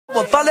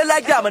I'm falling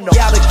like domino.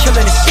 Yeah, I've been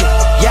killing this shit.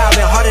 Yeah, I've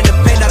been hard in the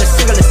paint, not a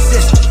single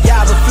assist. Yeah,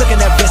 I've been flicking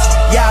that wrist.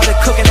 Yeah, I've been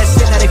cooking that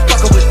shit, now they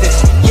fucking with this.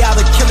 Yeah,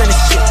 I've been killing this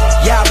shit.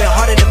 Yeah, I've been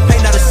hard in the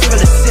paint, not a single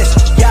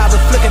assist. Yeah, I've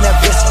been flicking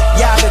that wrist.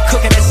 Yeah, I've been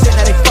cooking that shit,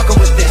 now they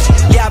fucking with this.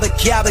 Yeah,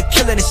 I've been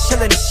killing this,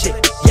 chilling this shit.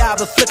 Yeah, I've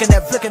been flicking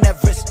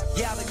that wrist.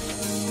 Yeah, I've been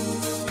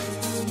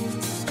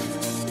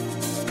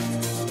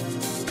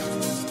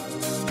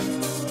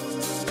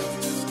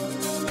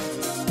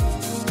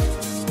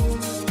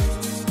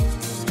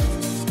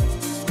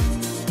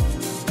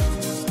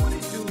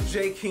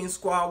J King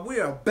Squad,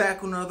 we are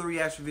back with another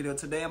reaction video.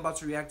 Today I'm about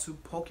to react to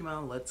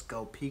Pokemon Let's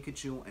Go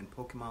Pikachu and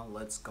Pokemon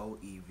Let's Go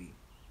Evee.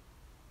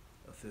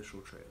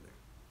 Official trailer.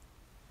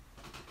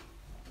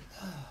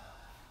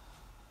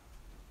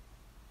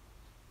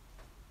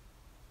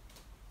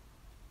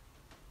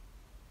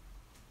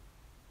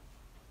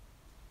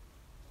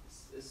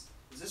 Is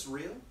this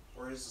real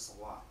or is this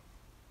a lie?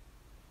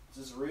 Is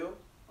this real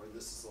or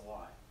this is a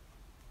lie?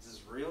 Is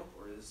this real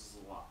or this is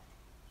a lie?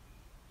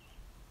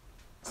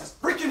 Is this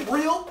freaking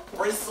real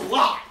or is this a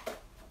lie?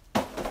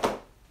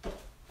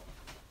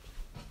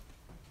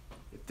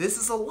 If this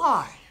is a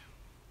lie,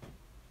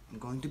 I'm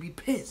going to be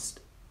pissed.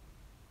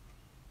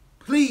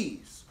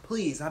 Please,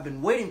 please, I've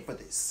been waiting for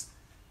this.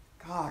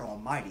 God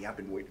almighty, I've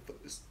been waiting for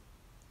this.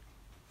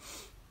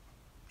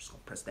 I'm just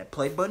gonna press that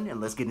play button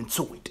and let's get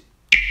into it.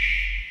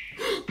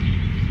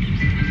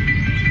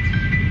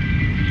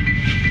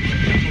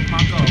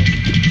 Pokemon Go.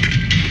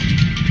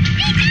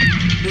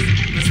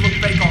 This look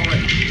fake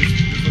already.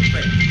 This look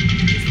fake.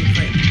 This look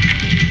fake.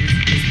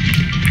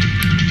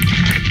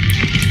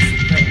 This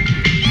look fake.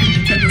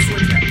 Take the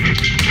switch out.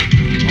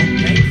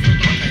 Okay.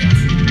 Okay, I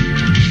see.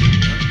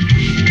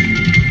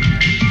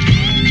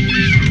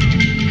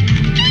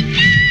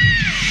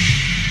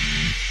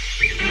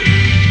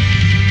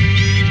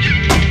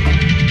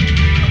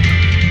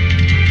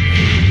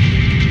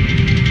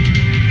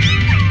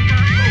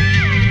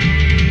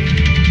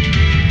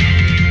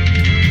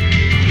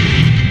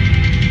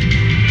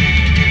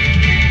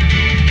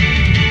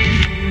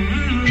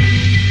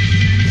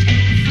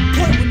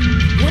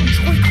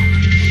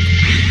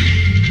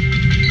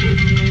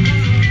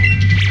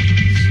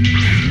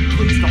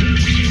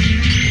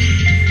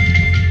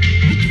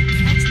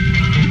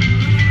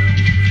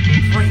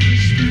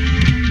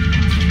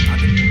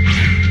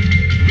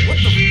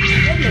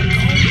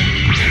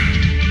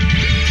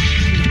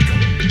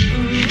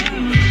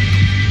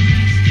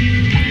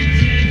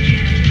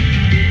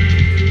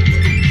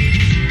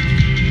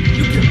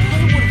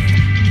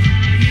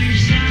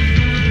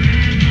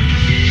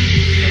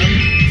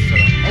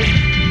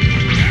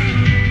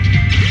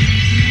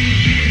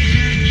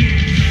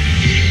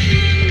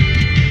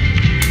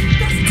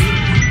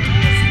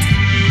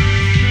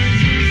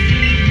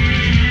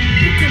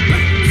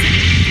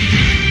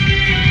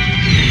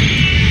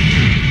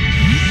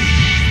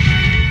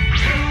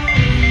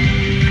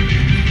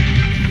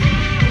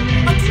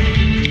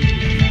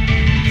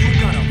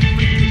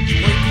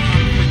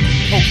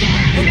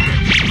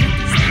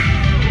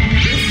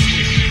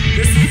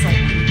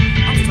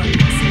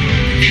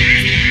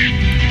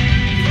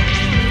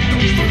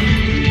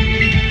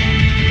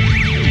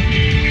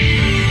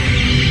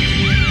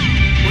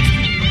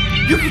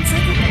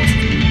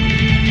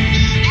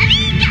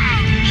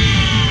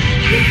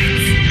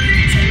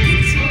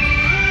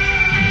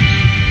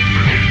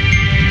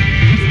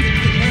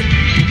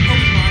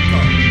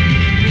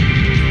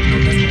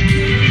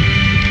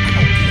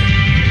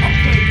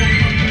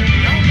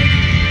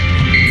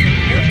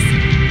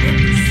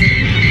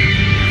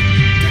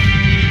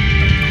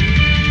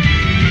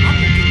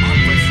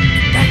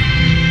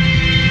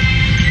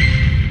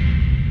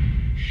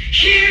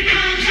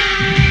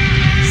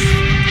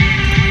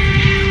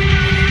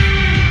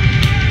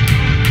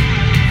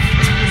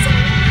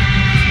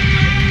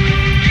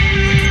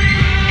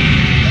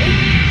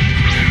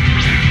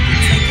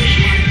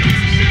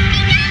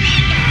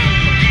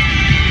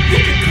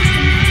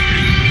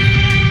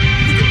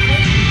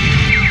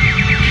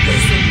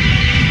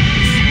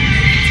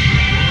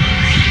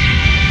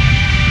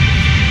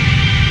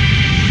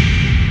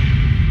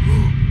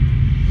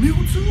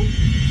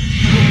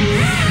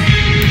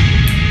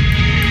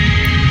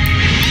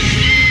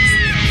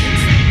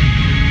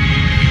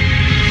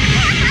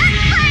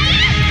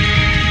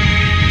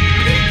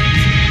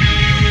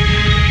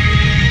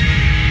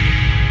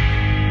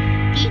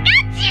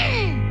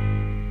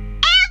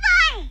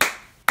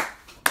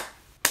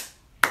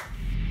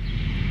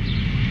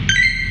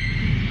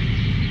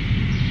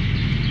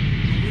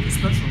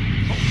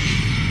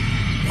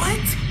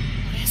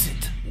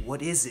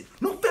 What is it?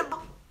 November.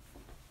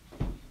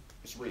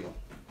 It's real.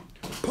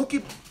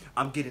 Pokemon.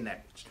 I'm getting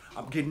that.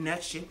 I'm getting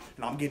that shit,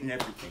 and I'm getting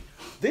everything.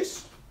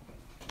 This.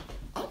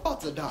 I'm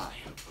about to die.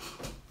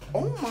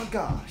 Oh my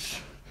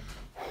gosh.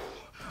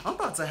 I'm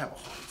about to have a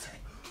heart attack.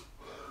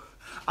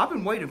 I've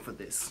been waiting for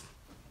this.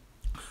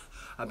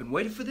 I've been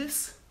waiting for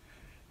this,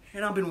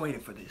 and I've been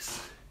waiting for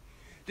this.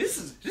 This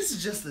is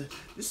just the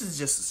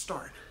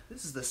start.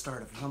 This is the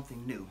start of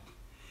something new.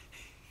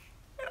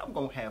 And I'm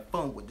gonna have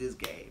fun with this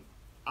game.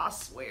 I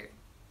swear.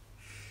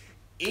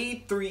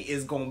 E3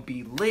 is gonna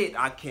be lit.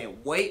 I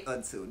can't wait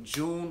until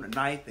June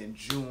 9th and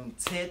June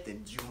 10th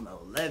and June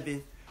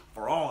 11th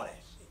for all that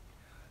shit.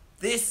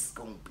 This is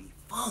gonna be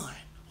fun.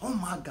 Oh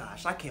my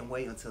gosh, I can't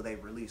wait until they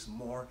release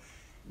more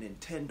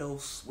Nintendo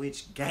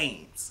Switch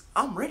games.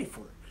 I'm ready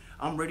for it.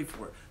 I'm ready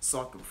for it. So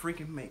I can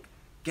freaking make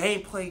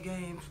gameplay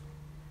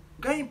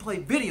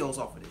videos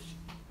off of this shit.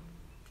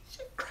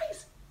 Shit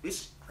crazy.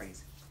 This shit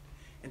crazy.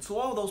 And to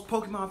all those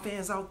Pokemon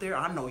fans out there,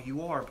 I know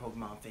you are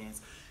Pokemon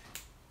fans.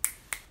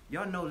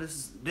 Y'all know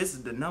this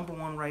is the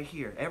 #1 right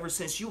here. Ever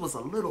since you was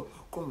a little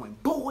growing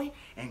boy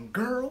and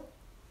girl,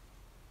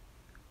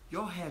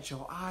 y'all had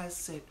your eyes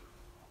set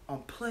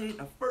on playing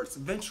the first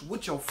adventure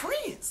with your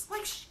friends.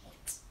 Like shit.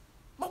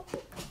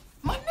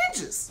 My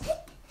ninjas.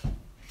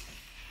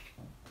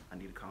 I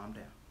need to calm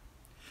down.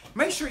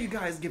 Make sure you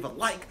guys give a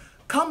like.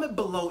 Comment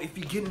below if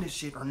you're getting this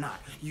shit or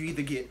not. You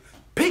either get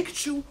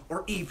Pikachu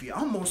or Evee.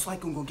 I'm most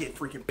likely gonna get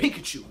freaking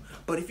Pikachu.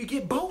 But if you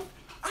get both,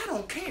 I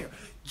don't care.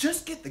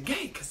 Just get the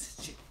game, because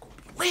this shit gonna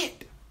be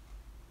lit.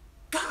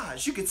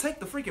 Gosh, you can take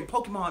the freaking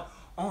Pokemon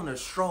on a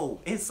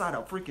stroll inside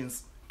a freaking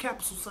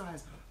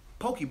capsule-sized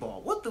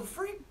Pokeball. What the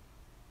freak?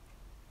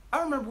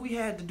 I remember we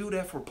had to do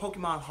that for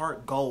Pokemon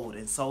Heart Gold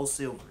and Soul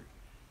Silver.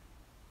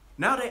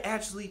 Now they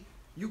actually,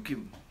 you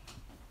can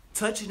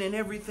touch it and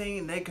everything,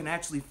 and they can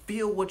actually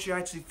feel what you're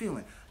actually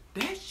feeling.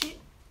 That shit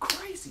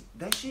crazy.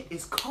 That shit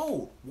is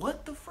cold.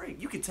 What the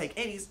freak? You can take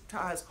any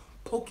size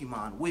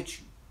Pokemon with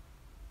you.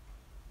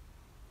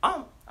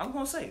 I'm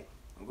gonna say it.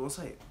 I'm gonna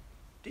say it.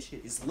 This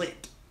shit is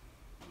lit.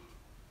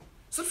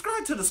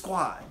 Subscribe to the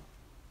squad.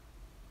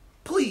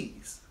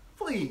 Please.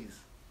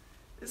 Please.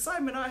 The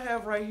excitement I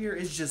have right here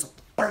is just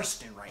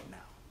bursting right now.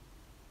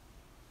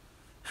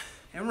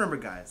 And remember,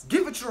 guys,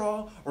 give it your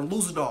all or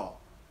lose it all.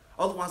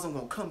 Otherwise, I'm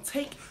gonna come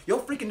take your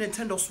freaking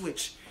Nintendo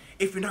Switch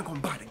if you're not gonna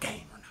buy the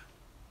game or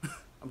not.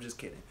 I'm just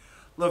kidding.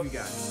 Love you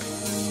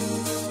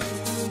guys.